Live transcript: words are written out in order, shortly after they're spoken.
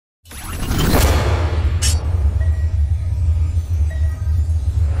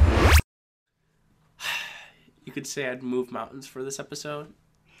could say I'd move mountains for this episode.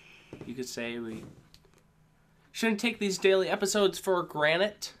 You could say we shouldn't take these daily episodes for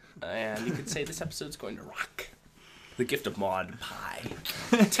granted. And you could say this episode's going to rock. The gift of Maud Pie.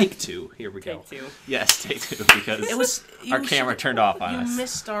 Take 2. Here we go. Take 2. Yes, take 2 because our camera turned off on us. You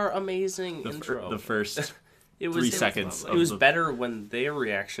missed our amazing intro. The first it was 3 seconds. It was better when their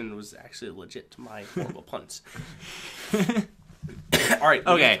reaction was actually legit to my horrible puns. All right.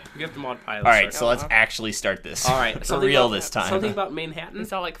 Okay. We have the Maud Pie. All right, so let's actually start this. All right. For real this time. Something about Manhattan. We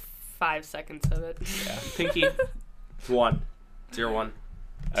saw like 5 seconds of it. Yeah. Pinky. 1. 0, 1.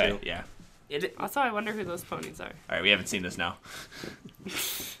 2. Right, yeah. Also, I wonder who those ponies are. All right, we haven't seen this now.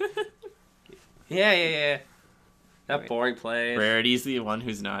 Yeah. That boring play. Rarity's the one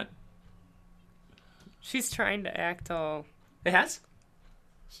who's not. She's trying to act all... It has?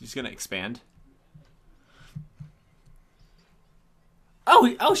 She's going to expand.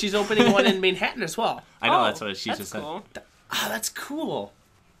 Oh, she's opening one in Manhattan as well. I know, that's what she just cool. said. Oh, that's cool.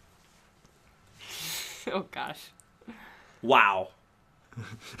 Oh, gosh. Wow.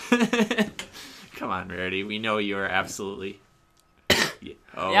 Come on, Rarity. We know you are absolutely... Yeah.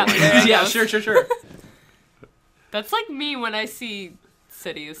 Oh, Yeah. my God. Yeah, sure. That's like me when I see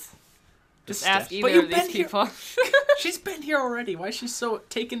cities. Just ask But either you've of these been here. people. She's been here already. Why is she so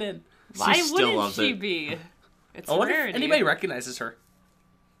taken in? Why still wouldn't loves she it. be? It's I wonder if Rarity. anybody recognizes her.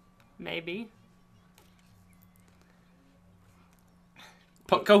 Maybe.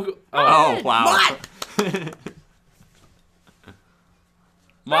 Go. Oh, wow.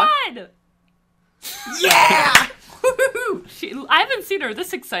 Maud? Yeah! I haven't seen her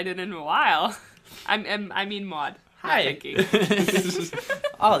this excited in a while. I mean Maud. Hi. Pinky.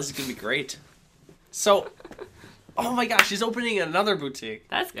 Oh, this is gonna be great. So, oh my gosh, she's opening another boutique.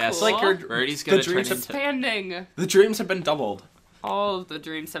 That's Yeah, it's cool. like her- Rarity's going The to turn dreams into... Expanding. The dreams have been doubled. All of the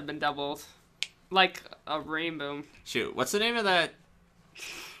dreams have been doubled. Like a rainbow. Shoot, what's the name of that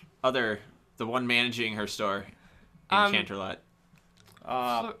other... The one managing her store in Canterlot?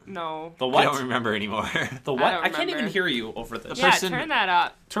 No. The I what? don't remember anymore. The what? I don't I can't even remember. hear you over this. Yeah, person- turn that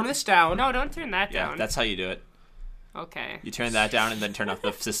up. Turn this down. No, don't turn that Yeah, down. that's how you do it. Okay. You turn that down and then turn off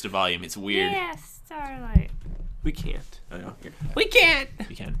the system volume. It's weird. Yeah, Starlight. We can't. Oh, no, here. We can't.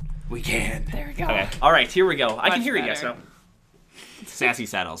 You can. We can. There we go. Okay. All right, here we go. I can Much hear you guys better. now. Sassy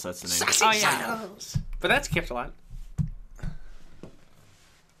Saddles, that's the name. Sassy Oh, yeah. Saddles. But that's kept a lot.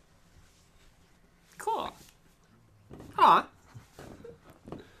 Cool. Aw.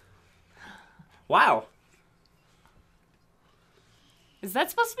 Wow. Is that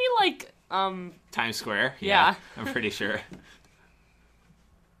supposed to be like, Times Square? Yeah. I'm pretty sure.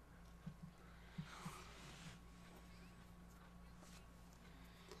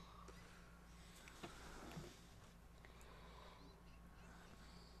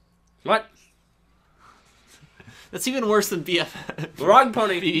 What? That's even worse than BFF. Wrong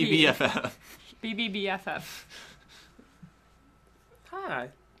pony. BBFF. BBBFF? Hi.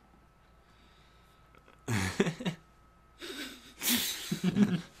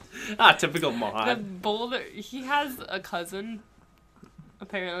 Typical The Maud. boulder, he has a cousin,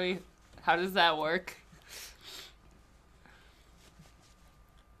 apparently. How does that work?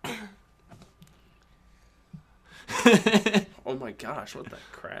 Oh my gosh, what the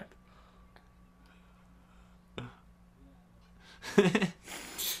crap?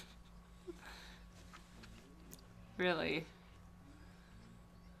 Really?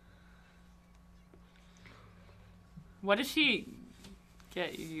 What does she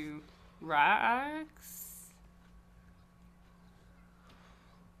get you? Rocks?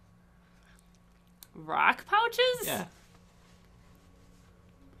 Rock pouches? Yeah.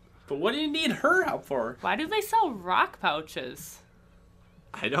 But what do you need her help for? Why do they sell rock pouches?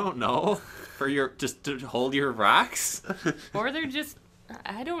 I don't know. For your... Just to hold your rocks? Or they're just...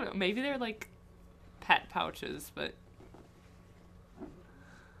 I don't know. Maybe they're like pet pouches, but...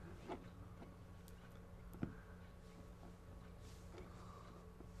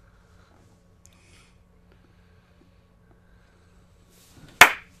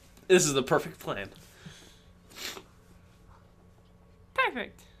 This is the perfect plan.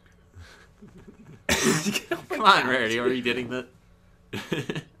 Perfect. Come on, Rarity. Are you getting the...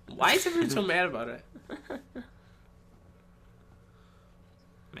 Why is everyone so mad about it?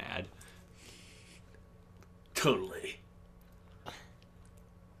 Mad. Totally.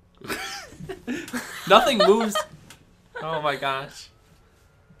 Nothing moves. Oh my gosh.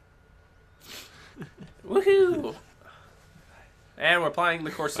 Woohoo! And we're applying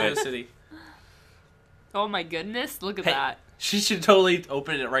the Corsair City. Oh my goodness, look at Hey, that. she should totally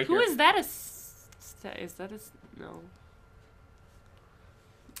open it right Who here. is that? Is that a... No.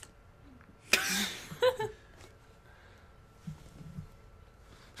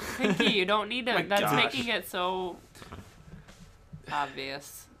 Pinky, you don't need My to. That's gosh. making it so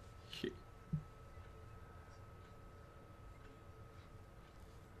obvious.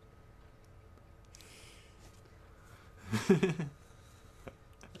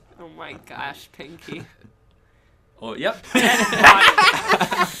 Oh my gosh, Pinky. Oh, yep. Maud,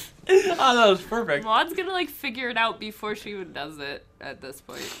 Oh, that was perfect. Maud's gonna like figure it out before she even does it at this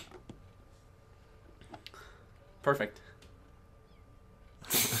point. Perfect.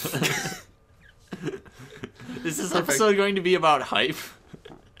 Is this Perfect. episode going to be about hype?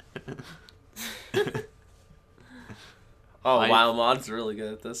 Oh, I- wow, Maud's really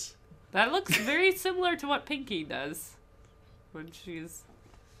good at this. That looks very similar to what Pinky does when she's.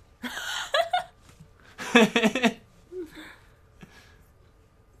 it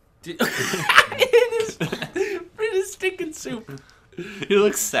is stinking soup. He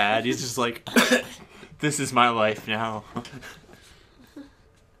looks sad. He's just like, this is my life now.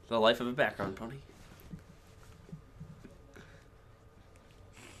 The life of a background pony.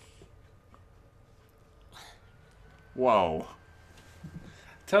 Whoa.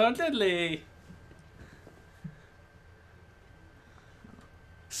 Totally.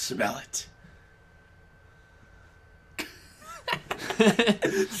 Smell it.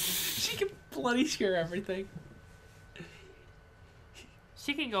 She can bloody hear everything.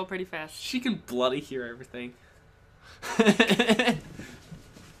 She can go pretty fast. She can bloody hear everything.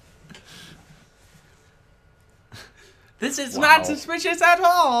 This is Wow. not suspicious at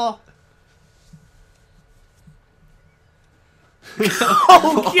all.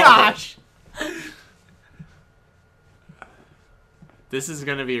 Oh gosh. This is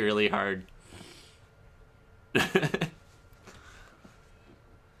gonna be really hard.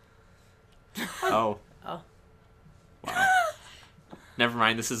 Oh. Oh. Wow. Never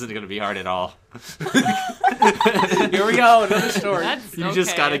mind, this isn't gonna be hard at all. Here we go, another story. That's You okay.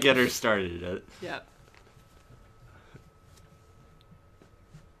 just gotta get her started. Yep.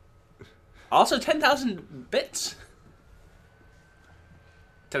 Also 10,000 bits.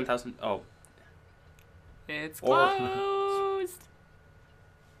 10,000. Oh. It's Or- closed.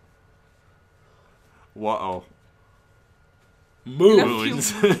 Whoa.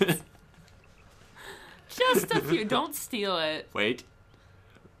 Moons. Moons. Just a few. Don't steal it. Wait.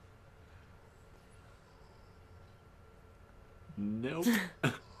 Nope.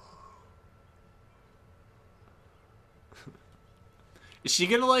 Is she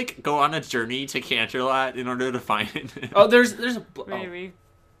gonna like go on a journey to Canterlot in order to find it? Oh, there's a. Maybe.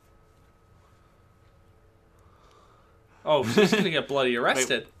 Oh, she's gonna get bloody Wait,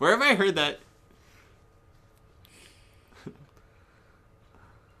 arrested. where have I heard that?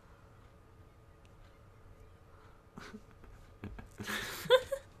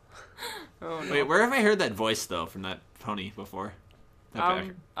 Oh no. Wait, where have I heard that voice though from that pony before?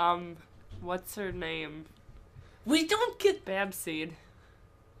 That What's her name? We don't get. Babseed.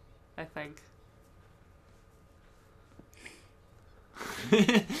 I think.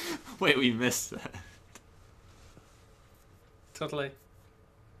 back. Wait, we missed that. Totally.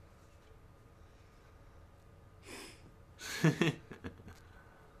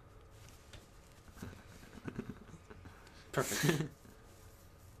 Perfect.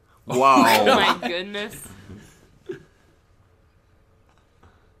 Oh Wow. my goodness.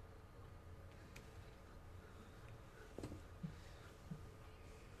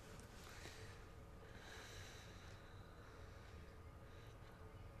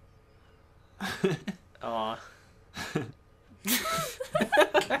 Aw.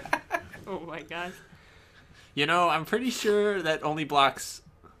 Oh my gosh. You know, I'm pretty sure that only blocks.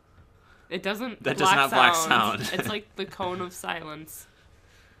 It doesn't. That does not block sound. It's like the cone of silence.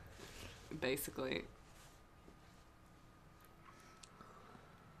 Basically.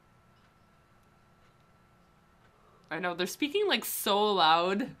 I know they're speaking like so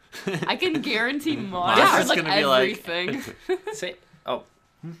loud. I can guarantee Maud Mars heard is like gonna be like- everything. Say. Oh.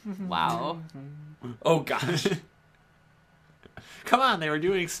 Wow. Oh gosh. Come on, they were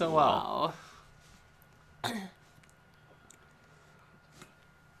doing so well. Wow.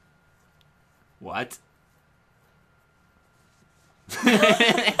 What?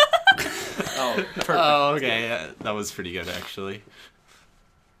 Oh. Perfect. Oh, okay. That was pretty good, actually.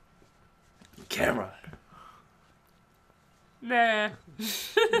 Camera. Nah.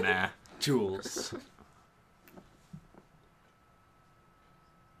 Nah. Jules.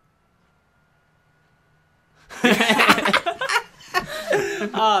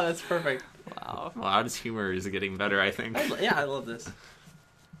 Ah, that's perfect. Wow. Wow, his humor is getting better, I think. Yeah, I love this.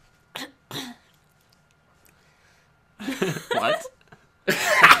 What?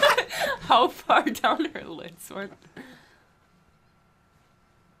 How far down her lids went?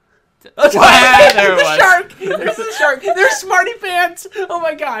 What? There it The was. shark! There's a shark! There's Smarty Pants! Oh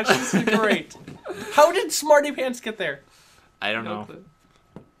my gosh, this is great. How did Smarty Pants get there? I don't No know. clue.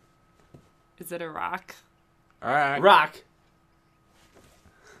 Is it a rock? All right. Rock.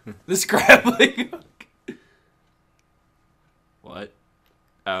 The scrabbling hook. What?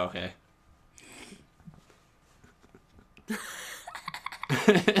 Oh, okay.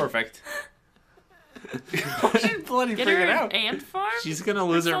 Perfect. She's bloody Get figured her out. an ant farm? She's gonna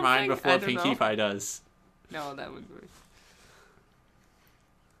lose her mind something? before I don't Pinkie know. Pie does. No, that would work.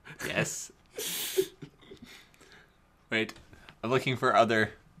 Yes. Wait, I'm looking for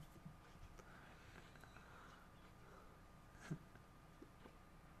other.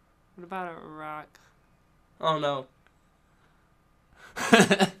 What about a rock? Oh no.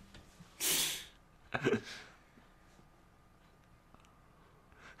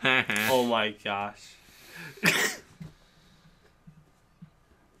 Oh my gosh.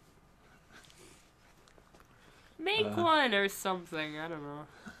 Make one or something. I don't know.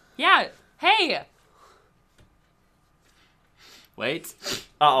 Yeah. Hey. Wait.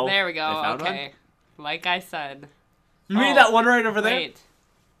 Uh-oh. There we go. I found Okay. Like I said. You mean Oh, that one right over there? Wait.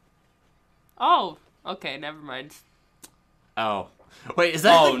 Oh. Okay. Never mind. Oh. Wait, is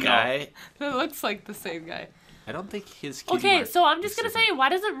that Oh, the no. guy? It looks like the same guy. I don't think his cutie Okay, mark so I'm just is gonna different. say, why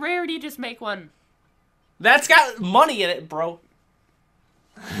doesn't Rarity just make one? That's got money in it, bro.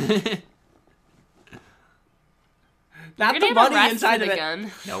 Not We're the gonna get money arrested inside of it.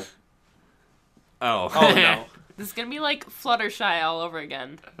 again. Nope. Oh. Oh no. This is gonna be like Fluttershy all over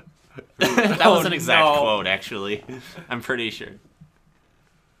again. That Oh, was an exact no. quote, actually. I'm pretty sure.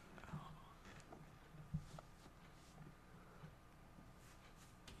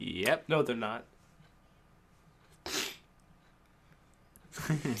 Yep. No, they're not.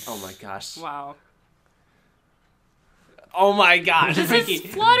 Oh my gosh. Wow. Oh my gosh. This Pinkie. is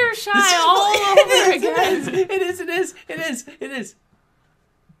Fluttershy This is- all over it again. is, it is, it is, it is, it is.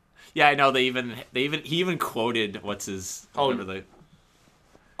 Yeah, I know. He even quoted what's his. Oh. Whatever the.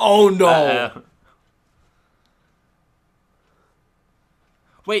 Oh no.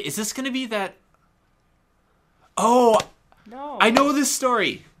 Wait, is this gonna be that? Oh, No. I know this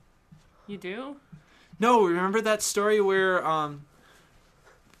story. You do? No, remember that story where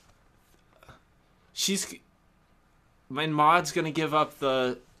when Maud's gonna give up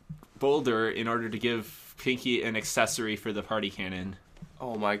the boulder in order to give Pinkie an accessory for the party cannon.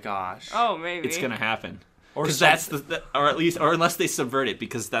 Oh my gosh. Oh, maybe. It's gonna happen. Or Because that's the or at least, or unless they subvert it,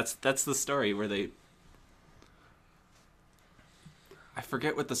 because that's the story where they. I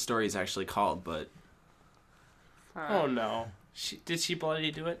forget what the story is actually called, but Oh no. Did she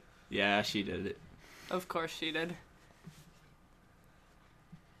bloody do it? yeah, she did it. Of course she did.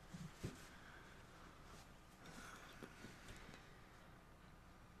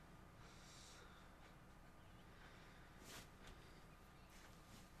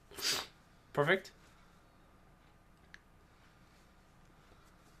 Perfect.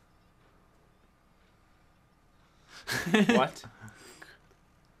 What?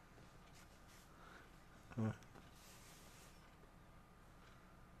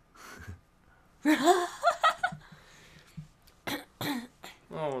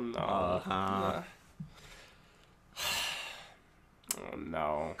 Oh no. Uh-huh. Oh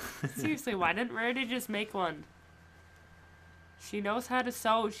no. Seriously, why didn't Rarity just make one? She knows how to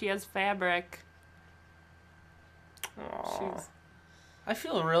sew. She has fabric. Aw. She's... I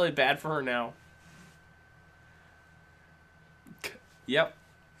feel really bad for her now. Yep.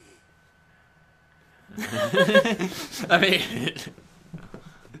 I mean,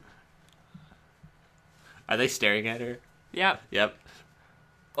 are they staring at her? Yep. Yep.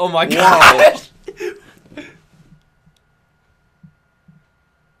 Oh my gosh.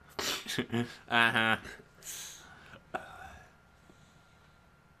 Uh-huh.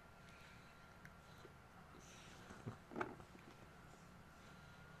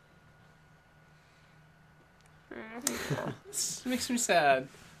 This makes me sad.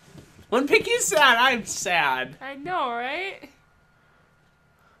 When Pinkie's sad, I'm sad. I know, right?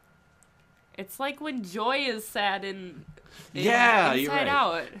 It's like when Joy is sad in Yeah, you're Inside right.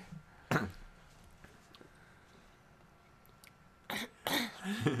 Out.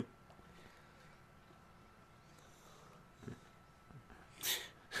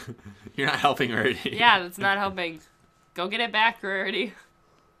 You're not helping her. Yeah, that's not helping. Go get it back, Rarity.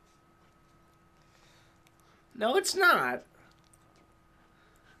 No, it's not.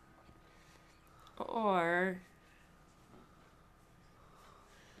 Or...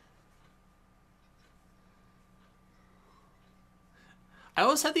 I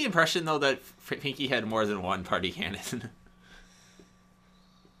always had the impression, though, that Pinkie had more than one party cannon.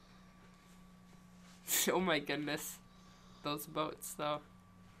 Oh my goodness. Those boats, though.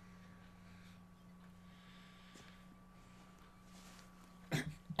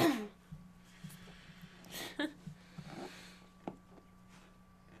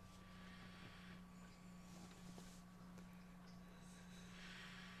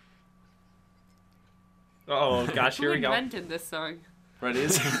 Oh gosh, here Who we go. invented this song? Ready?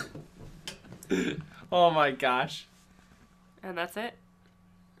 Oh my gosh. And that's it?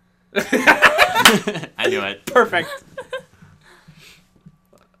 I knew it. Perfect.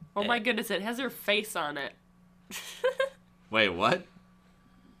 Oh my goodness, it has her face on it. Wait, what?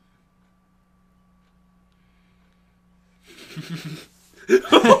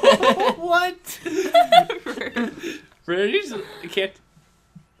 What? Ready? I can't.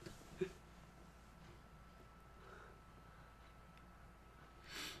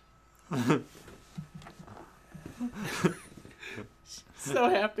 So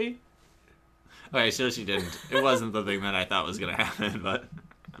happy. Okay, so she didn't. It wasn't the thing that I thought was gonna happen, but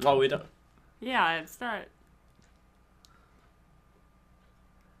Oh, we don't. Yeah, it's not.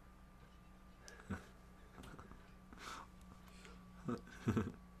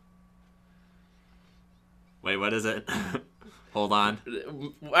 wait, what is it? Hold on.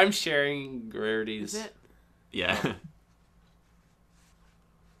 I'm sharing Rarity's. Is it? Yeah.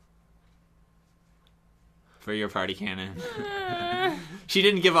 For your party cannon. She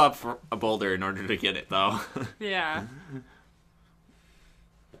didn't give up for a boulder in order to get it, though. Yeah.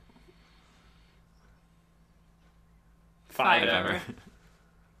 Five Five ever.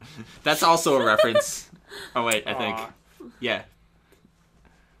 That's also a reference. Oh, wait, I think. Aw. Yeah.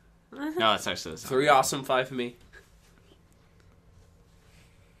 No, it's actually the song. 3 awesome, 5 for me.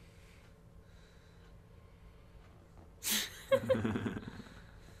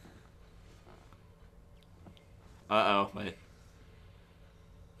 Uh-oh, wait.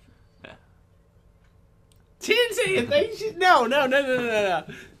 Yeah. She didn't say anything. No.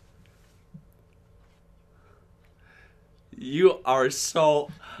 You are so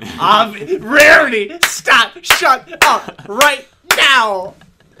obvious. Rarity, stop, shut up right now.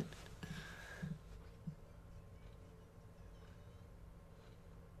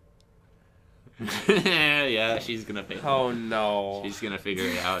 Yeah, she's gonna figure Oh no. She's gonna figure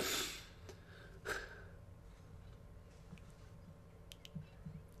it out.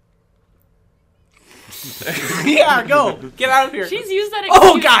 Yeah, go. Get out of here. She's used that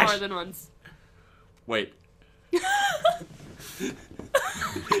Oh, excuse gosh. more than once. Wait.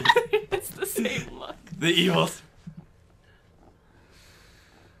 It's the same look. The evils.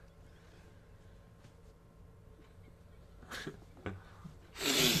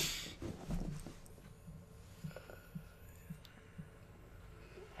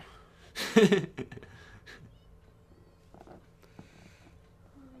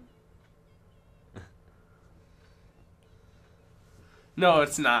 No,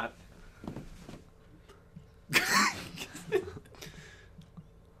 it's not.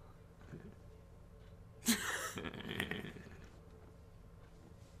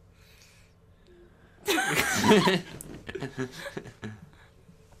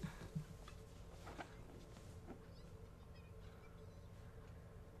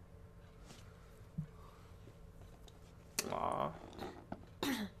 Aw.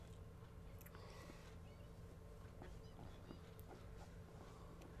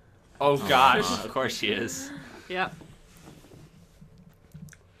 Oh gosh. Of course she is. Yep.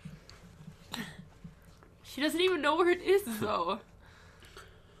 She doesn't even know where it is, though.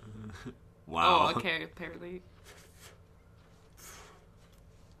 Wow. Oh, okay, apparently.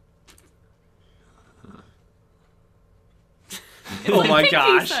 Oh like my Pinky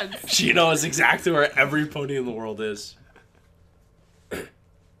gosh. sense. She knows exactly where every pony in the world is.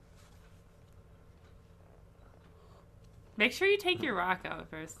 Make sure you take your rock out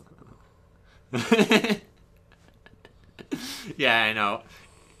first. Yeah, I know.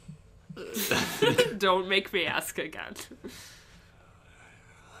 Don't make me ask again.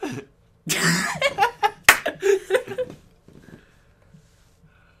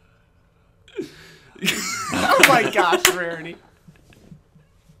 Oh my gosh, Rarity.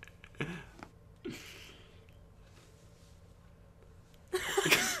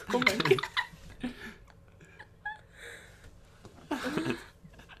 Oh my god.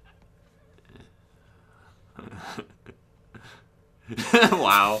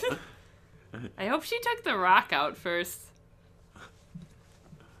 Wow. I hope she took the rock out first.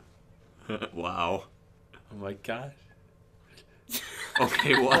 Wow. Oh my gosh.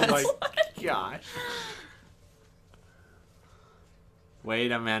 Okay, Oh what? my gosh.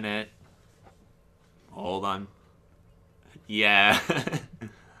 Wait a minute. Hold on. Yeah.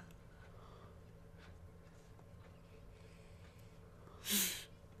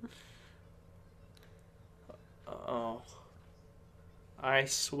 I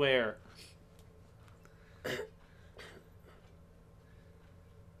swear.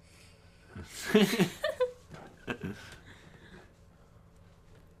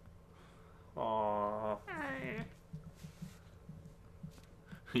 Aww.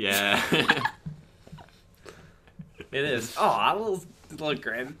 Yeah. It is. Oh, a little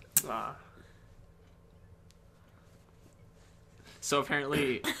grin. Aw. So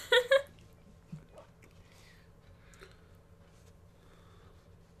apparently...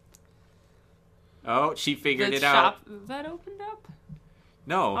 Oh, she figured The it shop, out. is that opened up?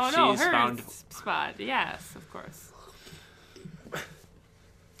 No, Oh no, she's her found... spot. Yes, of course.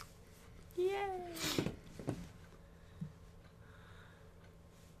 Yay!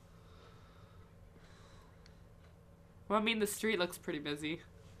 Well, I mean, the street looks pretty busy.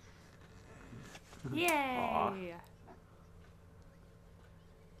 Yay! Aw.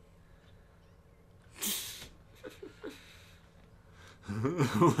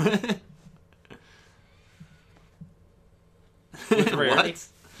 With rarity. What?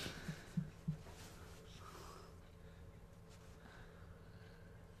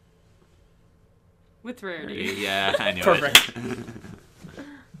 With rarity. Yeah, I knew Perfect. it.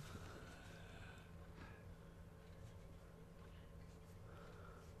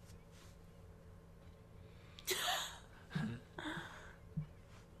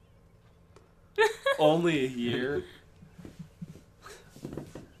 Only a year.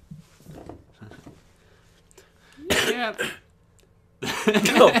 Yep.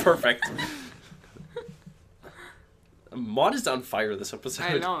 Oh, perfect. Maud is on fire this episode.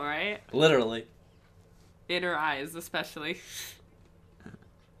 I know, right? Literally. In her eyes, especially.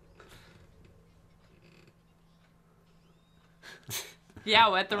 Yeah,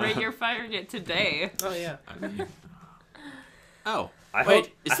 well, at the rate you're firing it today. Oh yeah. I mean... Oh. I Wait,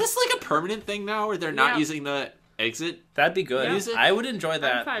 hope is this like a permanent thing now where they're not Yeah. using the exit? that'd be good. Yeah. I would enjoy I'm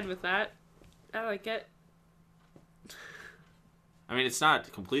that. fine with that. I like it. I mean, it's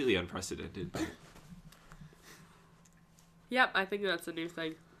not completely unprecedented. But... Yep, I think that's a new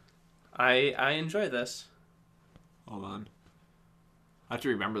thing. I enjoy this. Hold on. I have to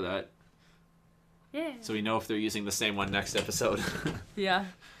remember that Yeah. so we know if they're using the same one next episode. Yeah.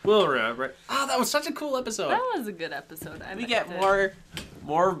 We'll remember it. Oh, that was such a cool episode. That was a good episode. I We liked get it.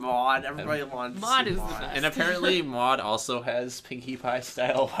 more Maud. Everybody wants Maud to see is the best. And apparently Maud also has Pinkie Pie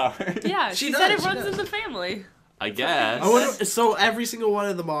style power. Yeah, She she said does, it she runs does. in the family. I guess. I wonder, so every single one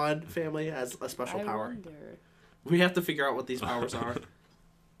of the Maud family has a special I power. wonder. We have to figure out what these powers are.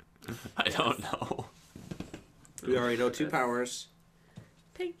 I don't know. We already know 2 powers.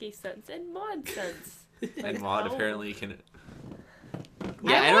 Pinky sense and Maud sense. And Maud Oh. apparently can... I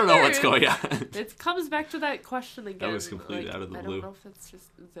Yeah, I don't know wonder what's if- going on. It comes back to that question again. was completely out of the I blue. don't know if it's just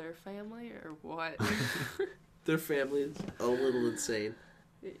their family or what. Their family is a little insane.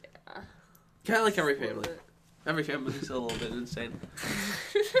 Yeah. Kind of like every Just a little family. Every family's a little bit insane.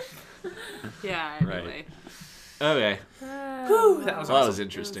 bit. Yeah, Right. anyway. Okay. Whew, that was Well, that awesome. was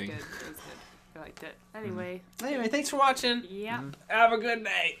interesting. It was good. It was good. I liked it. Anyway. Anyway, thanks for watching. Yeah. Have a good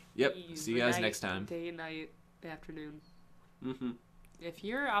night. Yep. See you guys Night, next time. Day, night, afternoon. Mm-hmm. If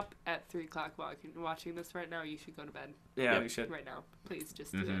you're up at 3 o'clock watching this right now, you should go to bed. Yeah, Yep. we should. Right now. Please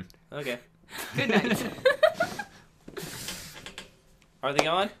just do Mhm. it. Okay. Good night. Are they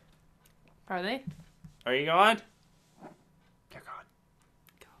on? Are they? Are you on? They're gone.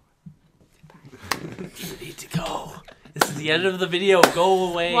 You need to go. This is the end of the video.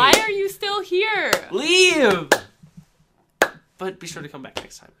 Go away. Why are you still here? Leave! But be sure to come back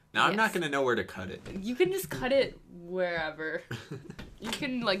next time. Now I'm not Yes. going to know where to cut it. You can just cut it wherever. You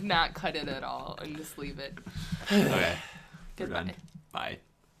can, like, not cut it at all and just leave it. Okay. We're Goodbye. done. Bye.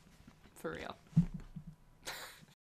 For real.